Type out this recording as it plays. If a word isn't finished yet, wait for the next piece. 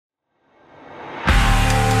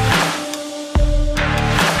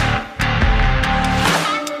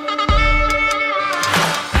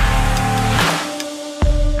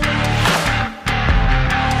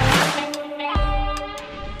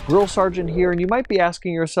Grill Sergeant here, and you might be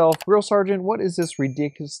asking yourself, Grill Sergeant, what is this what's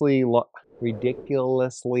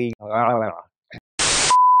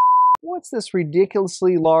this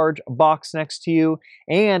ridiculously large box next to you?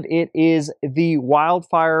 And it is the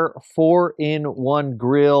WildFire 4-in-1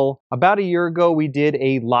 grill. About a year ago, we did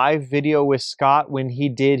a live video with Scott when he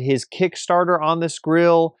did his Kickstarter on this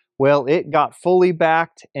grill. Well, it got fully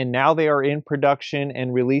backed, and now they are in production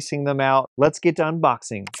and releasing them out. Let's get to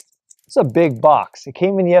unboxing. It's a big box. It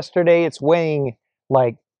came in yesterday. It's weighing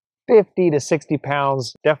like 50 to 60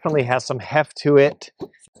 pounds. Definitely has some heft to it.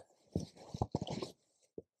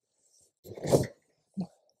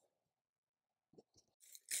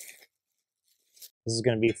 This is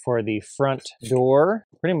going to be for the front door.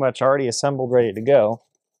 Pretty much already assembled, ready to go.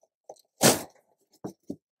 All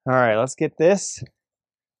right, let's get this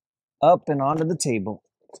up and onto the table.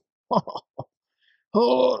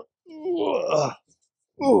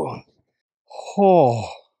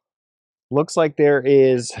 Looks like there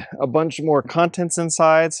is a bunch more contents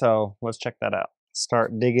inside, so let's check that out.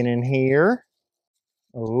 Start digging in here.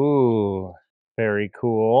 Ooh, very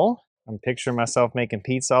cool. I'm picturing myself making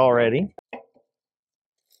pizza already.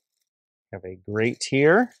 Have a grate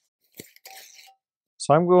here.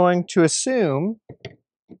 So I'm going to assume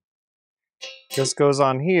this goes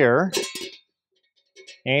on here,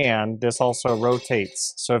 and this also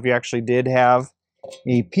rotates. So if you actually did have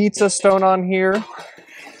a pizza stone on here,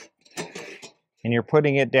 and you're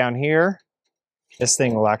putting it down here, this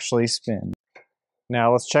thing will actually spin.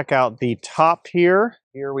 Now let's check out the top here.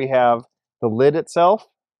 Here we have the lid itself.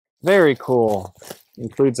 Very cool.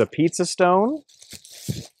 Includes a pizza stone.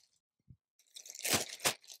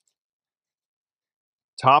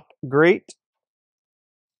 Top grate.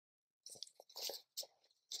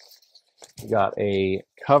 We got a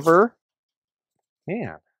cover.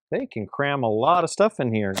 Man, they can cram a lot of stuff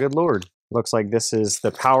in here. Good Lord. Looks like this is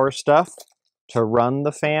the power stuff to run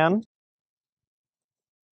the fan.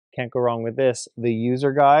 Can't go wrong with this. The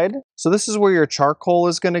user guide. So this is where your charcoal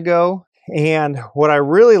is going to go. And what I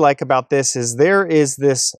really like about this is there is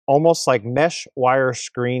this almost like mesh wire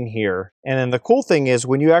screen here. And then the cool thing is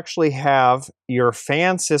when you actually have your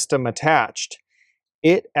fan system attached,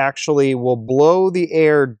 it actually will blow the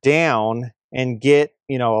air down and get,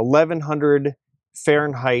 1100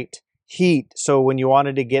 Fahrenheit heat. So when you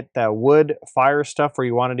wanted to get that wood fire stuff, or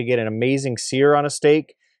you wanted to get an amazing sear on a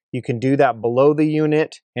steak, you can do that below the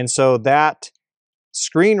unit. And so that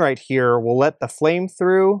screen right here will let the flame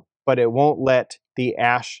through, but it won't let the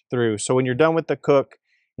ash through. So when you're done with the cook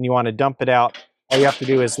and you want to dump it out, all you have to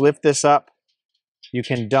do is lift this up. You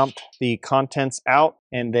can dump the contents out,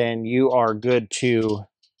 and then you are good to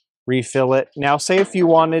refill it. Now, say if you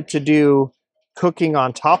wanted to do cooking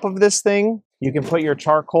on top of this thing, you can put your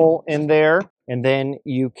charcoal in there, and then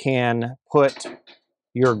you can put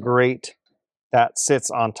your grate that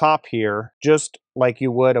sits on top here, just like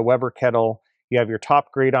you would a Weber kettle. You have your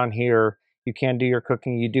top grate on here. You can do your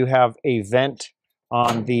cooking. You do have a vent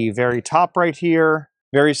on the very top right here.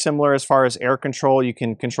 Very similar as far as air control. You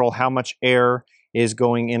can control how much air is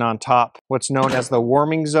going in on top. What's known as the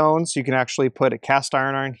warming zone. So you can actually put a cast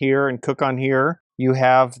iron on here and cook on here. You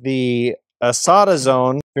have the asada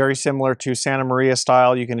zone, very similar to Santa Maria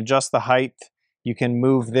style. You can adjust the height. You can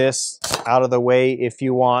move this out of the way if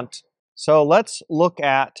you want. So let's look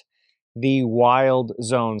at the wild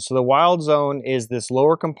zone. So the wild zone is this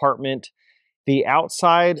lower compartment. The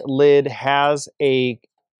outside lid has a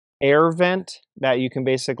air vent that you can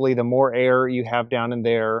basically, the more air you have down in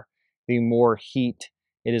there, the more heat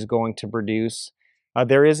it is going to produce.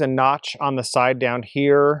 There is a notch on the side down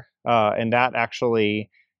here, and that actually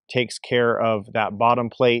takes care of that bottom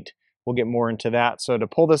plate. We'll get more into that. So to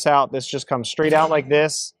pull this out, this just comes straight out like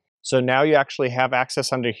this. So now you actually have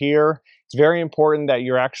access under here. It's very important that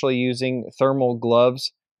you're actually using thermal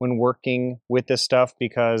gloves when working with this stuff,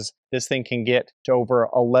 because this thing can get to over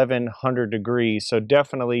 1100 degrees. So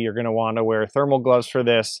definitely you're going to want to wear thermal gloves for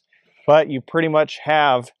this. But you pretty much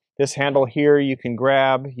have this handle here you can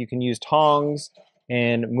grab. You can use tongs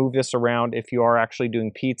and move this around if you are actually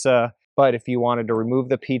doing pizza. But if you wanted to remove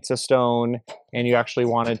the pizza stone and you actually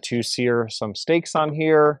wanted to sear some steaks on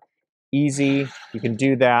here, easy, you can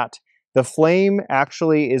do that. The flame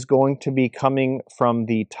actually is going to be coming from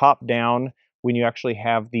the top down when you actually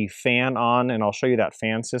have the fan on, and I'll show you that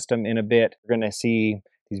fan system in a bit. You're going to see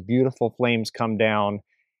these beautiful flames come down,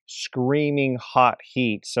 screaming hot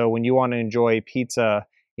heat. So when you want to enjoy pizza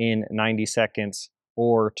in 90 seconds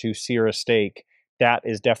or to sear a steak, that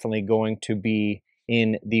is definitely going to be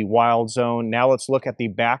in the wild zone. Now let's look at the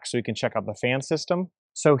back so we can check out the fan system.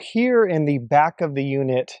 So here in the back of the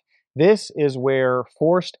unit, this is where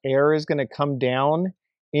forced air is going to come down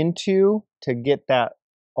into to get that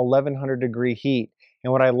 1100 degree heat.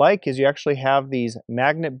 And what I like is you actually have these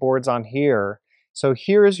magnet boards on here. So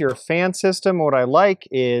here is your fan system. What I like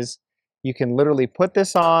is you can literally put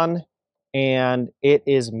this on and it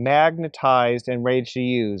is magnetized and ready to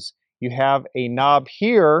use. You have a knob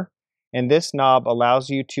here, and this knob allows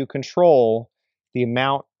you to control the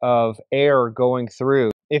amount of air going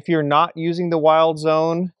through. If you're not using the Wild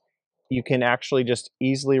Zone, you can actually just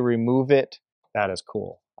easily remove it. That is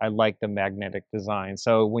cool. I like the magnetic design.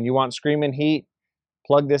 So when you want screaming heat,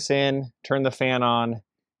 plug this in, turn the fan on,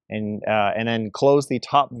 and then close the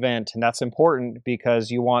top vent. And that's important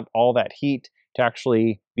because you want all that heat to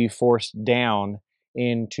actually be forced down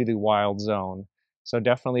into the Wild Zone. So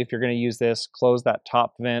definitely, if you're going to use this, close that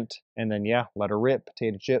top vent, and then yeah, let her rip.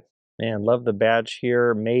 Potato chip. Man, love the badge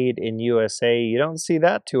here, made in USA. You don't see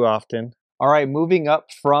that too often. All right, moving up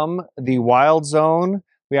from the Wild Zone,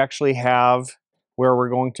 we actually have where we're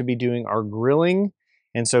going to be doing our grilling.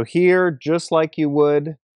 And so here, just like you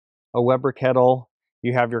would a Weber kettle,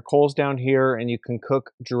 you have your coals down here and you can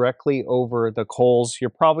cook directly over the coals. You're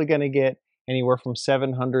probably going to get anywhere from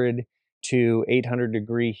 700 to 800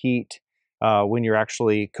 degree heat when you're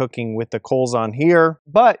actually cooking with the coals on here.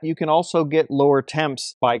 But you can also get lower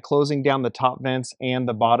temps by closing down the top vents and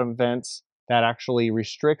the bottom vents. That actually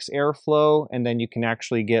restricts airflow, and then you can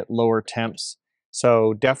actually get lower temps.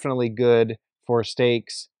 So definitely good for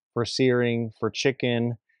steaks, for searing, for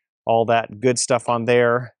chicken, all that good stuff on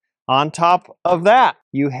there. On top of that,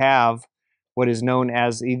 you have what is known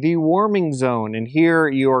as the warming zone. And here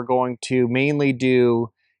you are going to mainly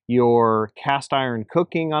do your cast iron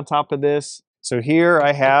cooking on top of this. So here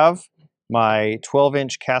I have my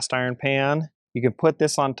 12-inch cast iron pan. You can put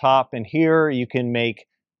this on top, and here you can make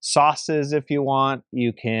sauces if you want.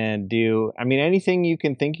 You can do, I mean, anything you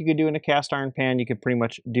can think you could do in a cast iron pan, you can pretty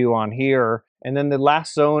much do on here. And then the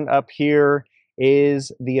last zone up here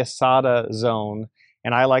is the asada zone.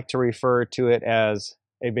 And I like to refer to it as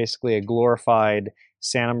basically a glorified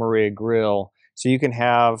Santa Maria grill. So you can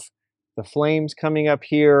have the flames coming up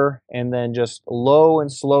here and then just low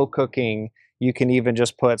and slow cooking. You can even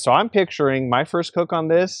just put, so I'm picturing my first cook on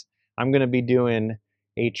this, I'm gonna be doing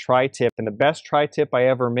a tri-tip, and the best tri-tip I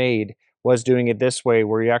ever made was doing it this way,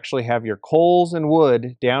 where you actually have your coals and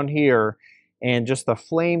wood down here and just the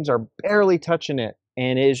flames are barely touching it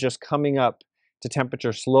and it is just coming up to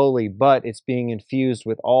temperature slowly, but it's being infused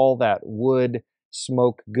with all that wood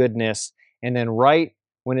smoke goodness. And then right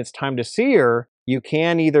when it's time to sear, you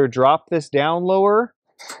can either drop this down lower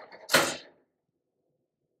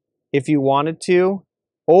if you wanted to,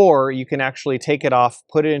 or you can actually take it off,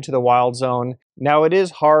 put it into the Wild Zone. Now it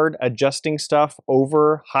is hard adjusting stuff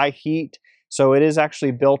over high heat, so it is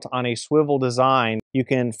actually built on a swivel design. You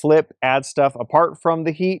can flip, add stuff apart from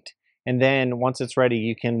the heat, and then once it's ready,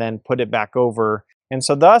 you can then put it back over. And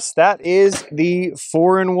so thus, that is the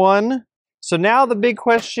 4-in-1. So now the big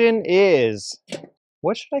question is,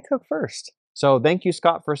 what should I cook first? So thank you,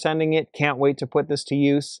 Scott, for sending it. Can't wait to put this to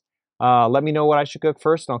use. Let me know what I should cook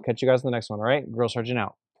first, and I'll catch you guys in the next one, all right? Grill Sergeant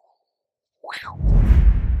out.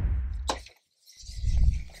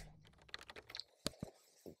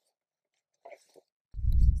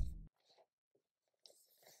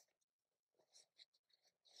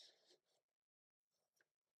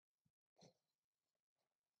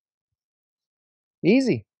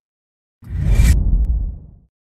 Easy.